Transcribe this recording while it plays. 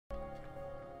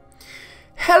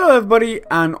Hello everybody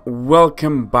and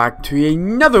welcome back to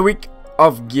another week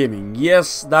of gaming.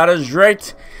 Yes, that is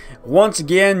right. Once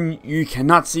again, you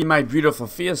cannot see my beautiful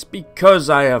face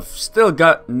because I have still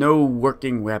got no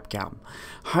working webcam.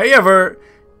 However,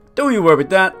 don't you worry about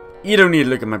that. You don't need to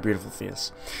look at my beautiful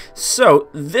face. So,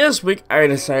 this week I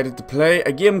decided to play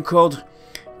a game called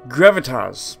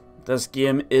Gravitas. This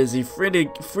game is a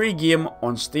free game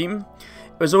on Steam.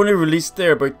 It was only released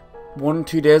there about 1 or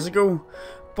 2 days ago,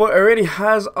 but it already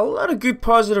has a lot of good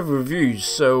positive reviews,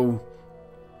 so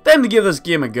time to give this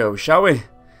game a go, shall we?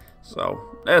 So,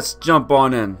 let's jump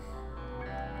on in.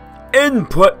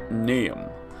 Input name.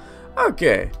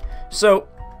 Okay, so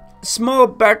small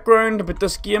background about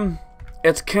this game.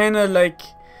 It's kind of like,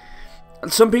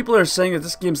 some people are saying that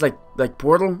this game's like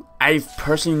Portal. I've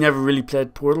personally never really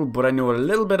played Portal, but I know a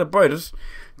little bit about it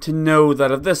to know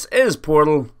that if this is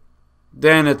Portal,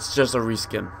 then it's just a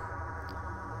reskin.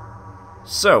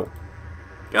 So,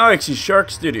 Galaxy Shark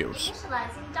Studios.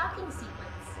 Initializing docking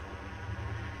sequence.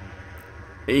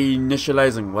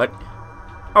 Initializing what?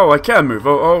 Oh, I can move.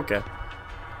 Oh, okay.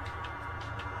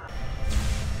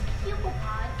 Pupil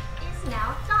pod is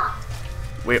now docked.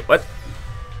 Wait, what?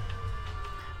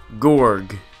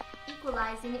 Gorg.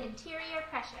 Equalizing interior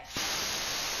pressure.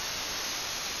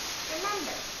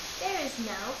 Remember, there is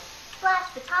no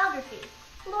flash photography,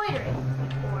 loitering,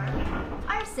 or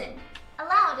arson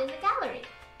allowed in the gallery.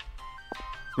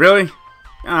 Really?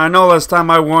 I know last time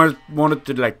I wanted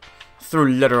to like throw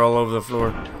litter all over the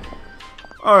floor.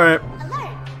 Alright.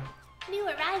 Alert! New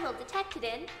arrival detected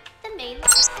in the main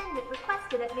attendant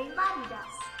requested at main lobby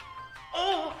desk.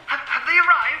 Oh, have they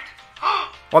arrived?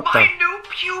 What my the? new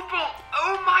pupil!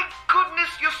 Oh my goodness,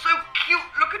 you're so cute!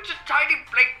 Look at your tiny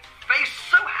blank face.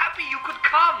 So happy you could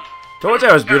come. Told you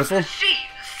I was beautiful. She,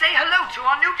 say hello to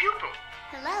our new pupil.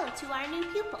 Hello to our new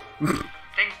pupil.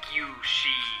 Thank you,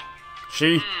 she.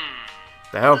 She?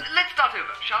 The hell? Let's start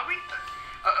over, shall we?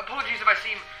 Apologies if I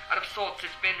seem out of sorts.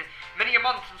 It's been many a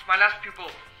month since my last pupil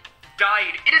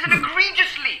died. It is an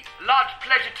egregiously large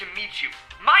pleasure to meet you.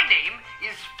 My name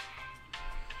is...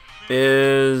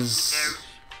 No,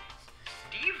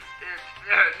 Steve?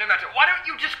 No matter. Why don't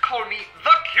you just call me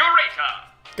the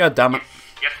Curator? God damn it.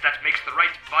 Yes, that makes the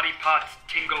right body parts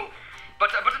tingle.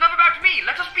 But enough about me.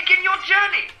 Let us begin your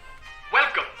journey.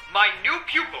 Welcome, my new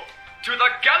pupil, to the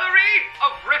Gallery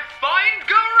of Refined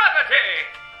Gravity.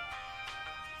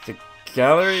 The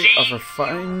Gallery of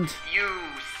Refined... You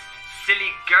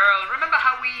silly girl. Remember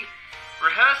how we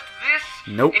rehearsed this?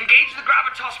 Nope. Engage the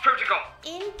Gravitas protocol.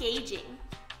 Engaging.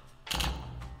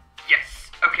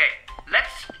 Yes. Okay.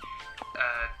 Let's...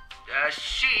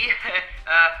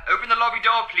 open the lobby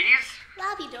door, please.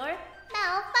 Lobby door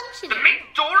malfunctioning. The main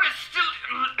door is still...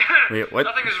 Wait, what?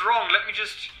 Nothing is wrong. Let me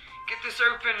just get this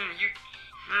open. You...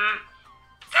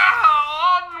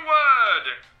 Onward!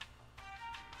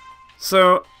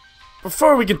 So,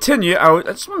 before we continue, I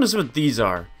just want to see what these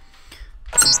are.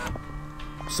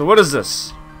 So what is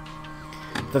this?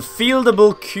 The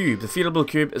Fieldable Cube. The Fieldable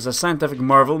Cube is a scientific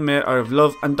marvel made out of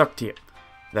love and duct tape.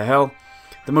 The hell?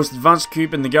 The most advanced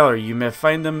cube in the gallery. You may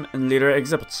find them in later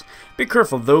exhibits. Be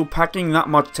careful though, packing that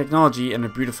much technology in a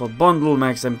beautiful bundle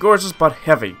makes them gorgeous but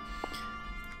heavy.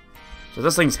 So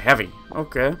this thing's heavy.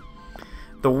 Okay.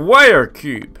 The Wire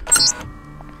Cube.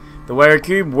 The Wire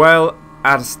Cube, while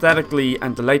aesthetically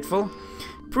and delightful,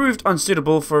 proved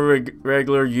unsuitable for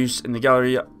regular use in the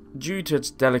gallery due to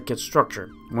its delicate structure.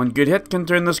 One good hit can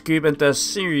turn this cube into a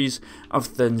series of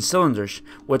thin cylinders,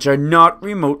 which are not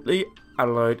remotely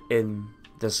allowed in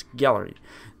this gallery.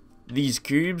 These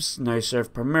cubes now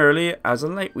serve primarily as a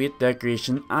lightweight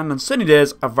decoration and on sunny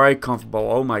days are very comfortable.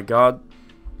 Oh my god.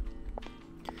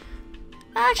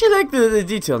 I actually like the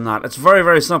detail in that. It's very,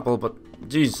 very simple, but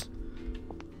geez.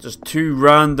 Just two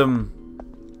random...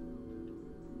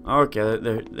 Okay,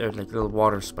 they're like little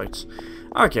water spouts.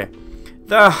 Okay.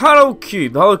 The Hollow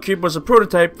Cube. The Hollow Cube was a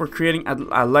prototype for creating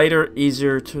a lighter,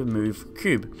 easier to move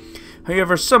cube.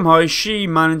 However, somehow she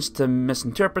managed to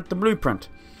misinterpret the blueprint.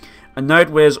 And now it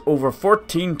weighs over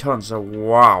 14 tons.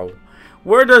 Wow.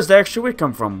 Where does the extra weight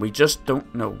come from? We just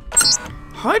don't know.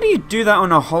 How do you do that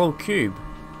on a Hollow Cube?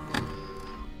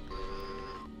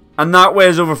 And that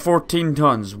weighs over 14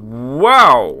 tons.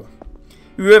 Wow.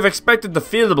 You would have expected the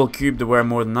Fieldable Cube to weigh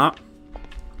more than that.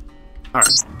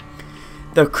 Alright.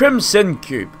 The Crimson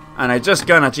Cube. And I just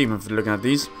got an achievement for looking at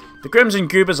these. The Crimson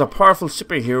Cube is a powerful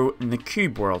superhero in the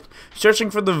cube world,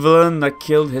 searching for the villain that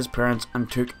killed his parents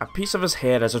and took a piece of his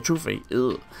head as a trophy.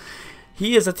 Ugh.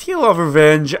 He is a tale of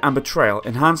revenge and betrayal,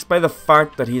 enhanced by the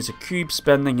fact that he is a cube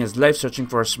spending his life searching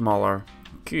for a smaller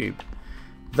cube.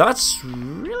 That's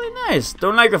really nice.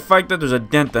 Don't like the fact that there's a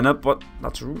dent in it, but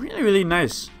that's really, really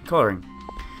nice coloring.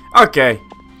 Okay,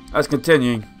 let's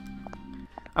continue.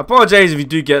 I apologize if you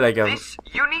do get like a... This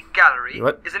unique gallery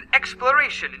is an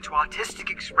exploration into artistic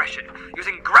expression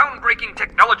using groundbreaking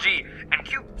technology and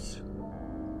cubes.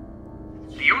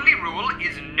 The only rule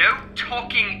is no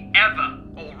talking ever,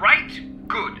 alright?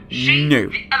 Good. She, no,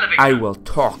 the elevator. I will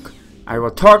talk. I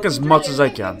will talk as much as I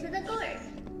can.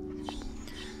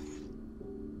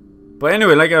 But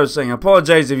anyway, like I was saying, I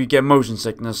apologize if you get motion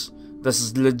sickness. This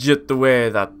is legit the way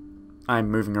that I'm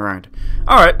moving around.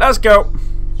 Alright, let's go.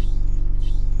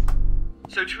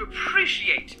 So to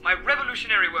appreciate my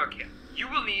revolutionary work here, you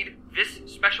will need this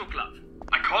special glove.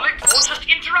 I call it, or just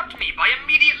interrupt me by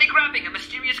immediately grabbing a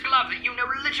mysterious glove that you know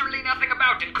literally nothing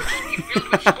about and could just be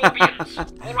filled with scorpions.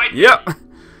 Alright. Yep.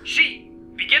 She,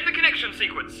 begin the connection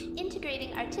sequence.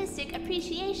 Integrating artistic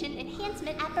appreciation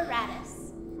enhancement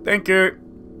apparatus. Thank you.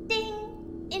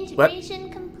 Ding!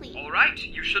 Integration complete. Alright,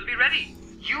 you should be ready.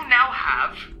 You now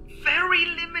have very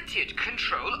limited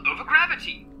control over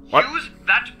gravity. What? Use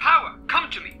that power. Come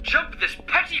to me. Jump this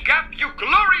petty gap, you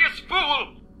glorious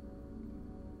fool!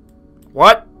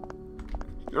 What?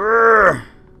 Urgh.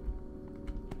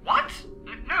 What?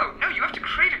 No, you have to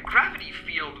create a gravity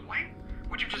field. Why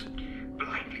would you just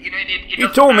blindly... You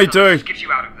told me to. Just get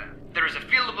you out of there. There is a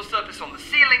fieldable surface on the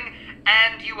ceiling,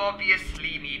 and you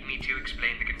obviously need me to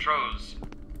explain the controls.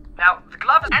 Now, the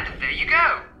glove is... And there you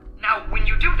go. Now, when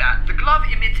you do that, the glove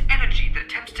emits energy that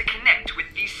attempts to connect with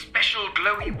these special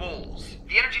glowy walls.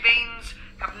 The energy veins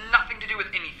have nothing to do with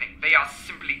anything. They are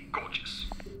simply gorgeous.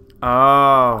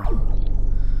 Oh.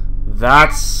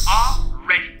 That's... You are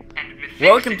ready. And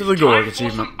welcome to the Gorg time for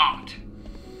achievement. some art.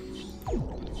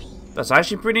 That's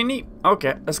actually pretty neat.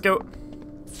 Okay, let's go.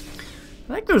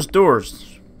 I like those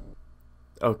doors.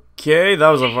 Okay, that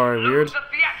was a very weird. The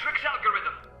theatrics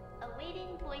algorithm.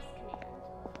 Awaiting voice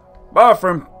command.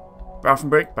 Bathroom.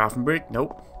 Bathroom break.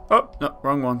 Nope. Oh, no,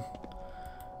 wrong one.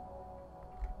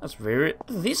 That's very...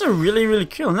 These are really, really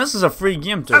cool. And this is a free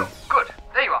game too. Oh, good.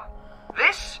 There you are.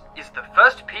 This is the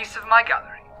first piece of my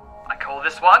gallery. I call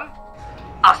this one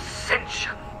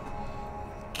Ascension.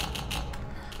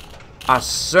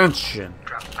 Ascension.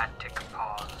 Dramatic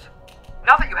pause.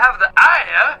 Now that you have the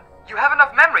eye, you have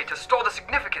enough memory to store the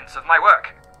significance of my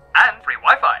work. And free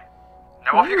Wi-Fi.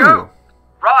 Now off you go.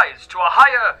 Rise to a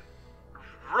higher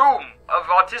room of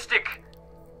artistic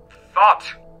thought.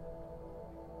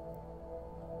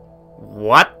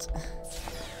 What?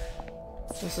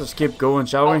 Let's just keep going,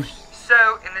 shall we?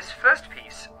 So, in this first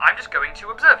piece, I'm just going to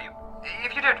observe you,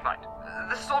 if you don't mind.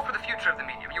 This is all for the future of the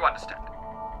medium, you understand.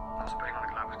 Also, putting on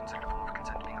the glove was considered a form of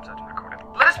consent being observed and recorded.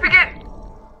 Let us begin!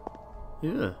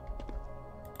 Yeah.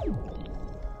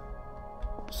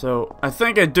 So, I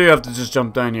think I do have to just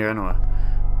jump down here anyway.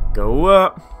 Go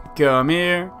up, come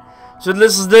here. So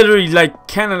this is literally like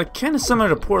kind of similar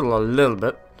to Portal a little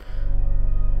bit.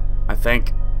 I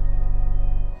think.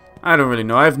 I don't really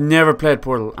know. I've never played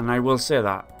Portal, and I will say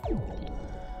that.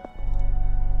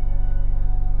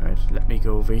 Alright, let me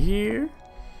go over here.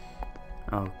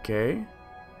 Okay.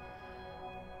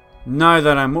 Now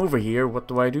that I'm over here, what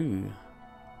do I do?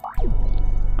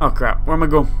 Oh crap, where am I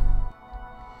going?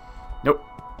 Nope.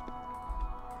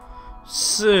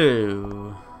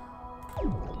 So...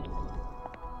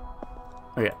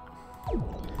 oh yeah.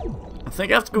 I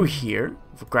think I have to go here.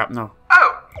 For crap, no.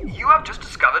 Oh, you have just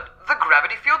discovered the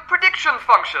gravity field prediction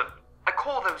function. I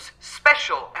call those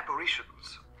special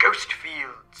apparitions. Ghost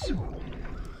fields.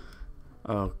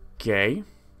 Okay.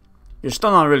 You're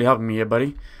still not really helping me here,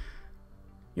 buddy.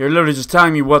 You're literally just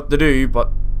telling me what to do,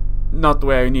 but not the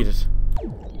way I need it.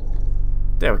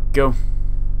 There we go.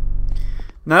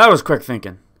 Now that was quick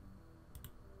thinking.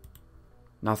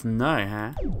 Nothing now,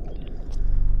 huh?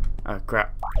 Oh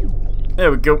crap.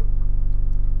 There we go.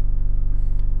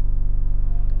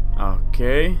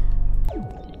 Okay.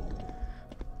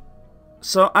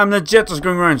 So I'm legit just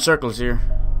going around in circles here.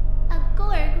 A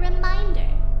Gorg reminder.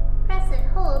 Press and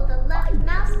hold the left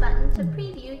mouse button to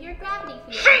preview your gravity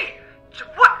field. She!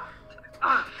 What?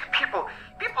 People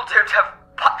don't have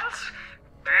buttons.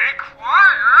 Be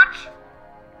quiet.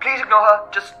 Please ignore her.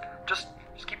 Just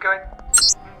keep going.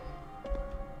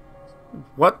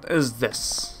 What is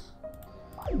this?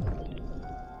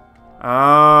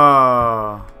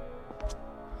 Oh.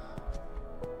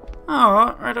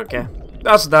 Oh, right, okay.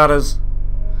 That's what that is.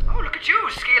 Oh, look at you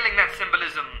scaling that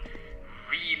symbolism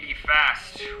really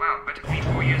fast. Wow, that took me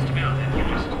 4 years to build it. You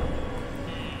just...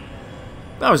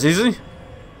 That was easy.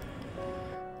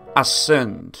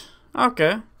 Ascend.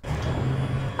 Okay. I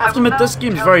have to admit, this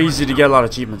game's very easy to get a lot of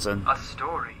achievements in. A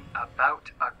story about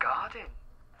a garden.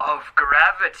 of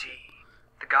gravity.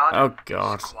 The garden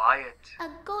God. is quiet. A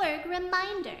Gorg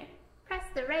reminder. Press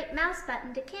the right mouse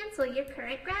button to cancel your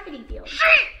current gravity field. She!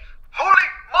 Holy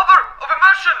mother of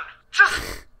immersion!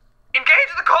 Just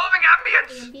engage the calming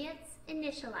ambience! Ambience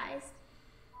initialized.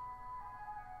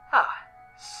 Ah,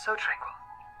 so tranquil.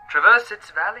 Traverse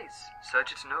its valleys,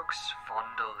 search its nooks,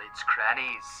 fondle its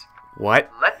crannies. What?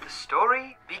 Let the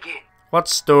story begin. What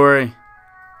story?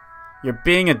 You're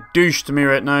being a douche to me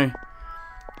right now.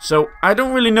 So, I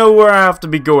don't really know where I have to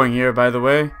be going here, by the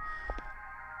way.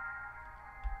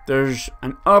 There's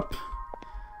an up.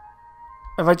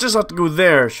 If I just have to go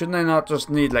there, shouldn't I not just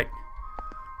need, like...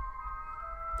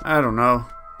 I don't know.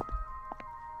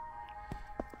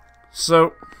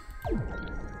 So...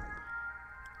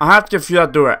 I have to get through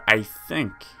that door, I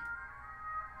think.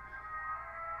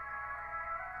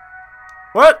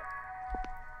 What?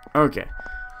 Okay.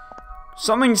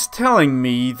 Something's telling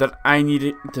me that I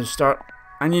need to start...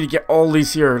 I need to get all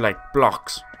these here, like,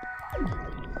 blocks.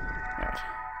 Right.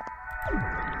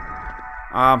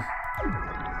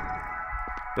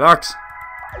 Blocks.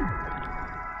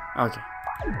 Okay.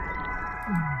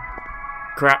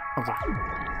 Crap. Okay.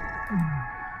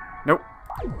 Nope.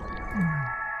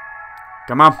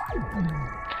 Come on.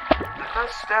 The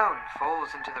first stone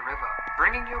falls into the river,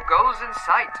 bringing your goals in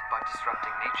sight by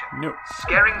disrupting nature. Nope.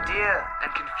 Scaring deer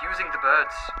and confusing the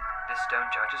birds. This stone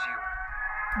judges you.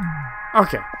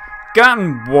 Okay.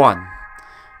 Gotten one.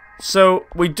 So,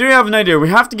 we do have an idea. We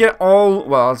have to get all,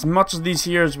 well, as much of these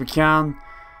here as we can.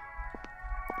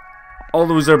 All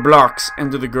those are blocks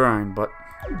into the ground, but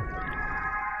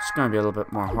it's going to be a little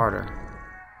bit more harder.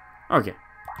 Okay.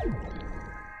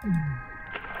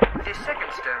 The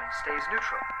second stone stays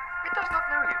neutral. It does not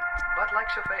know you, but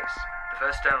likes your face. The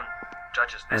first stone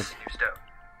judges this new stone.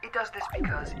 It does this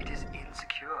because it is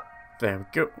insecure. There we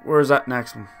go. Where's that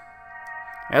next one?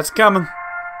 It's coming.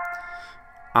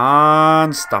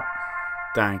 And stop.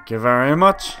 Thank you very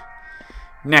much.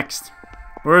 Next.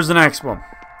 Where's the next one?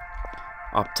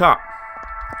 Up top.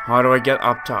 How do I get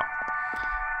up top?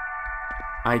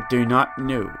 I do not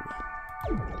know.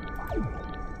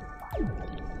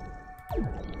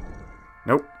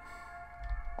 Nope.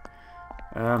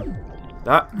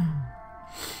 That.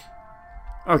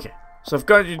 Okay. So I've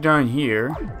got you down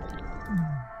here.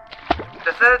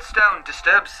 The third stone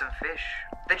disturbs some fish.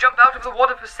 They jump out of the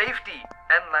water for safety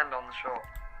and land on the shore.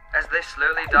 As they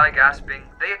slowly die gasping,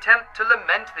 they attempt to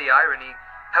lament the irony.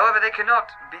 However, they cannot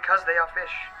because they are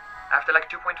fish. After like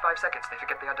 2.5 seconds, they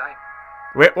forget they are dying.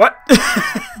 Wait, what?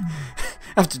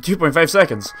 After 2.5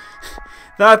 seconds.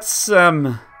 That's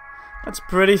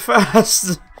pretty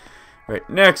fast. Right,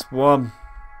 next one.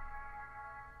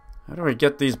 How do I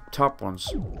get these top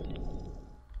ones?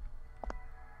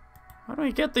 How do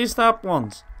I get these top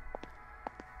ones?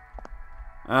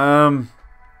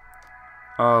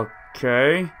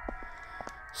 Okay.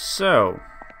 So,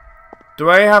 do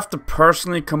I have to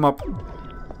personally come up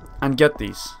and get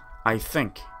these? I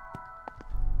think.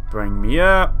 Bring me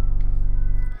up.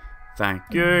 Thank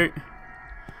you.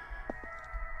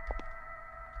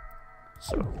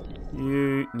 So,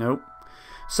 nope.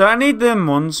 So I need them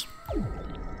ones.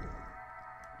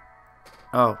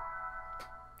 Oh.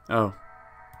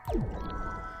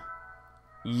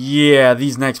 Yeah,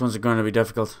 these next ones are going to be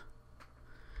difficult.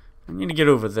 I need to get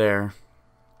over there.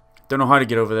 Don't know how to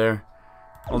get over there.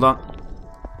 Hold on.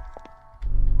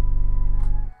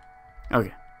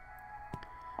 Okay.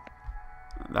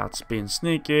 That's being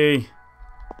sneaky.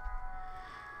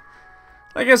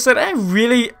 Like I said, I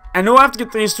know I have to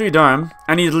get these 3 down.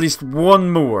 I need at least one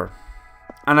more.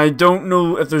 And I don't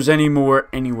know if there's any more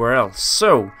anywhere else.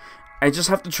 So, I just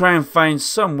have to try and find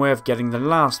some way of getting the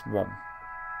last one.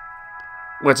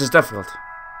 Which is difficult.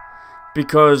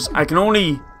 Because I can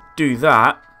only do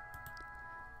that.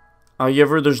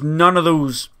 However, there's none of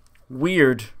those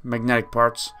weird magnetic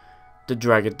parts to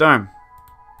drag it down.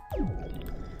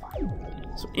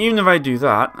 So even if I do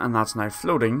that, and that's now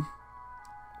floating,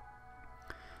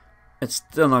 it's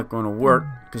still not going to work.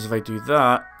 Because if I do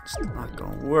that, it's still not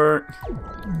going to work.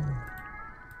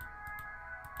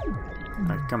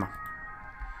 Alright, come on.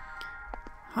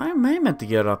 How am I meant to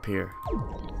get up here?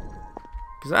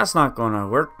 Because that's not going to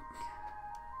work.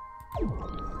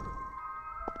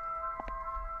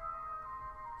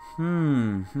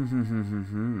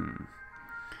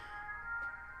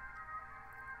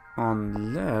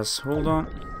 Unless, hold on.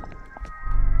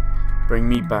 Bring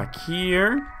me back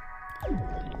here.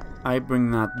 I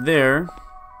bring that there.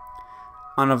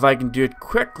 And if I can do it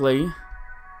quickly.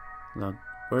 Look,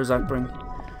 where's that bring?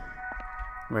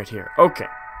 Right here. Okay.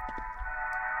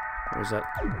 Where's that?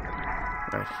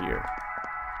 Right here.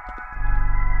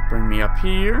 Bring me up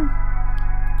here.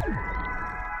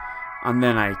 And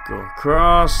then I go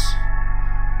across.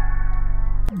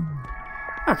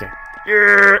 Okay.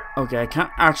 Yeah. Okay, I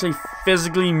can't actually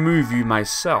physically move you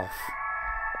myself.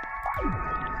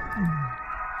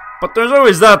 But there's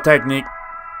always that technique.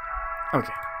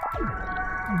 Okay.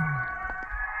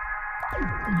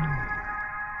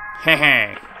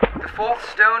 Hehe. The fourth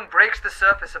stone breaks the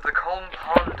surface of the calm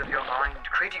pond of your mind,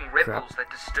 creating ripples that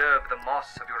disturb the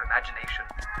moss of your imagination.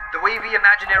 The wavy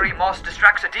imaginary moss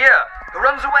distracts a deer, who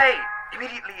runs away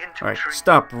immediately into a tree.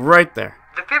 Stop right there.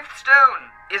 The fifth stone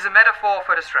is a metaphor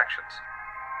for distractions.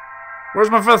 Where's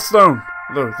my fifth stone?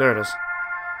 Look, there it is.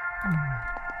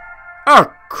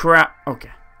 Oh, crap.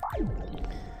 Okay.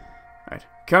 Alright,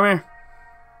 come here.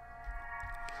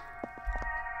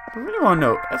 I really want to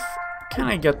know if... Can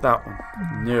I get that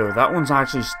one? No, that one's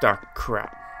actually stuck.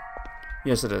 Crap.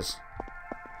 Yes, it is.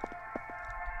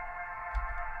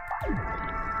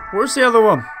 Where's the other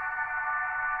one?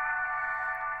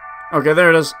 Okay, there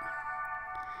it is.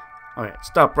 Okay,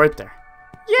 stop right there.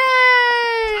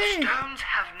 Yay! The stones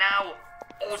have now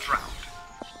all drowned.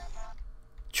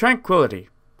 Tranquility.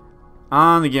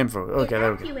 On the game for okay,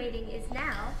 there we go. Evacuating is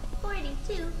now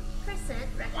 42%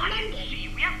 recommended.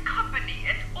 YMC, we have company,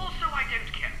 and also I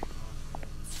don't care.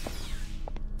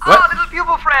 What? Ah, little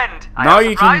pupil friend! Now I have a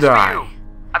you can surprise for die. you.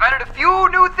 I've added a few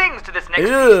new things to this next piece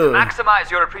Ew. to maximize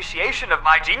your appreciation of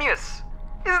my genius.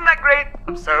 Isn't that great?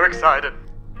 I'm so excited.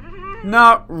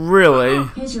 Not really.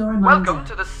 Here's your reminder. Welcome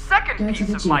to the second Go to piece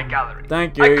the of gym. my gallery.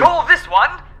 Thank I you. call this one,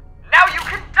 Now You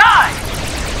Can Die!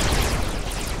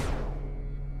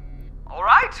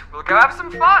 Alright, we'll go have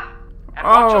some fun. And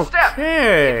watch your step.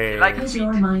 Okay. Like Here's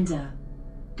your reminder.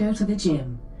 Go to the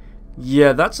gym.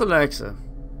 Yeah, that's Alexa.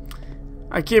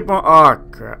 I keep on. Oh,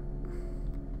 crap.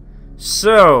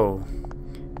 So,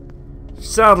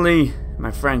 sadly,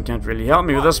 my friend can't really help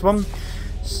me with this one.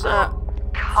 So, Oh,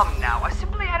 come now. I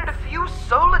simply added a few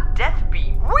solar death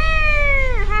beams. Whee!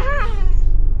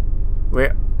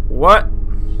 wait, what?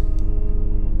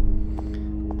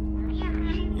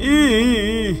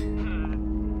 Eee.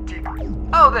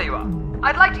 Oh, there you are.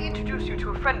 I'd like to introduce you to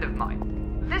a friend of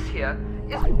mine. This here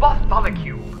is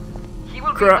Bartholomew. He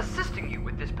will be Crap. assisting you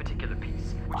with this particular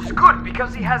piece, which is good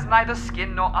because he has neither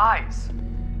skin nor eyes.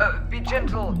 Be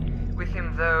gentle with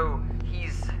him, though.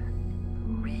 He's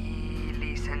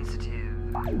really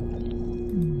sensitive.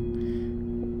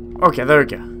 Okay, there we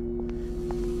go.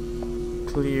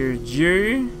 Clear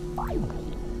you.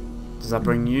 Does that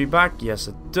bring you back? Yes,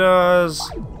 it does.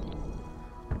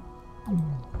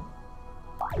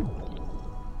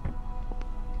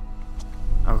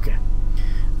 Okay.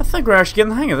 I think we're actually getting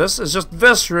the hang of this. It's just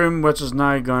this room which is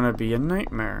now gonna be a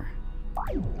nightmare.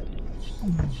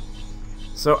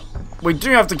 So, we do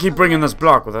have to keep bringing this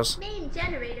block with us. Main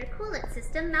generator coolant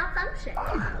system malfunction.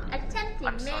 Attempting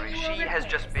I'm sorry, manual she has repairs.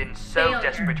 just been so Failure.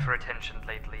 desperate for attention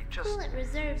lately. Coolant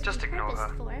reserves just ignore her.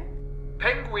 repurposed for.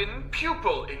 Penguin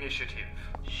Pupil Initiative.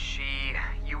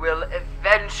 You will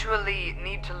eventually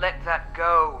need to let that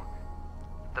go.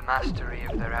 The mastery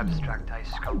of their abstract ice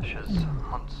sculptures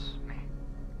haunts me.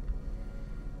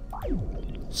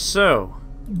 So,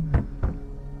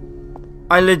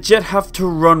 I legit have to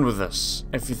run with this,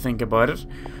 if you think about it.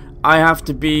 I have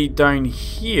to be down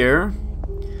here.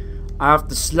 I have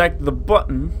to select the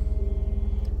button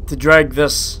to drag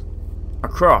this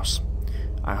across.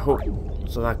 I hope.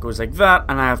 So that goes like that,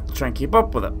 and I have to try and keep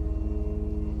up with it.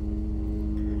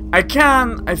 I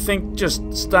can, I think,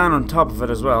 just stand on top of it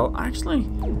as well. Actually,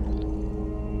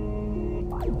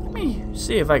 let me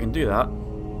see if I can do that.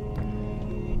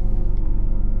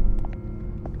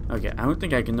 Okay, I don't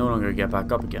think I can no longer get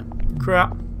back up again.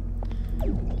 Crap.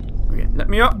 Okay, let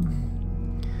me up.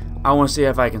 I want to see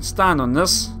if I can stand on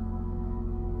this.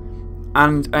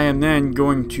 And I am then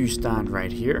going to stand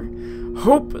right here.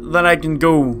 Hope that I can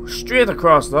go straight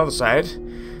across the other side.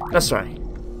 That's right.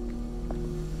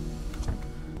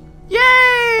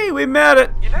 Yay! We made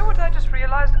it! You know what I just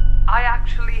realized? I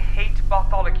actually hate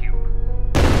Bartholomew.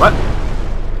 What?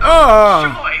 Oh!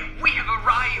 Joy, we have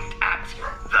arrived at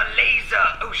the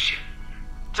Laser Ocean.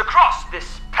 To cross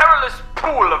this perilous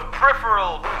pool of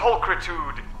peripheral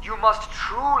pulchritude, you must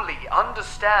truly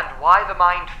understand why the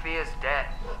mind fears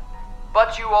death.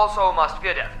 But you also must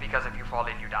fear death, because if you fall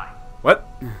in, you die. What?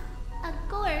 A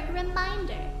Gorg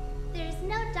reminder. There's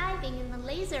no diving in the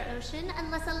laser ocean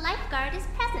unless a lifeguard is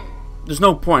present. There's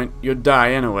no point. You'll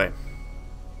die anyway.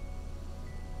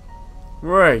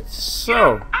 Right,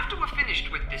 so... After we're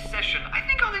finished with this session, I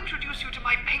think I'll introduce you to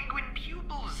my penguin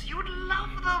pupils. You'd love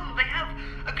them. They have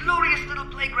a glorious little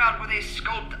playground where they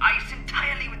sculpt ice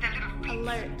entirely with their little feet.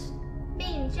 Alert.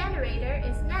 Main generator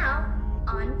is now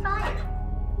on fire.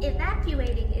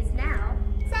 Evacuating is now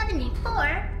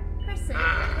 74%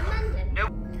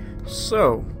 recommended.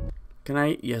 So, can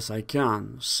I? Yes, I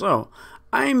can. So,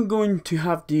 I'm going to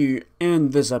have to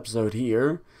end this episode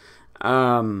here.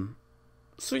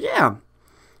 So yeah.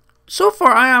 So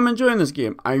far, I am enjoying this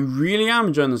game. I really am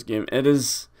enjoying this game. It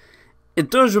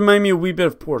does remind me a wee bit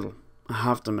of Portal, I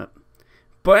have to admit.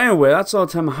 But anyway, that's all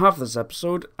the time I have for this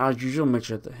episode. As usual, make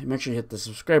sure you hit the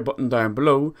subscribe button down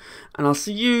below. And I'll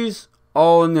see yous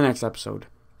all in the next episode.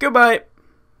 Goodbye!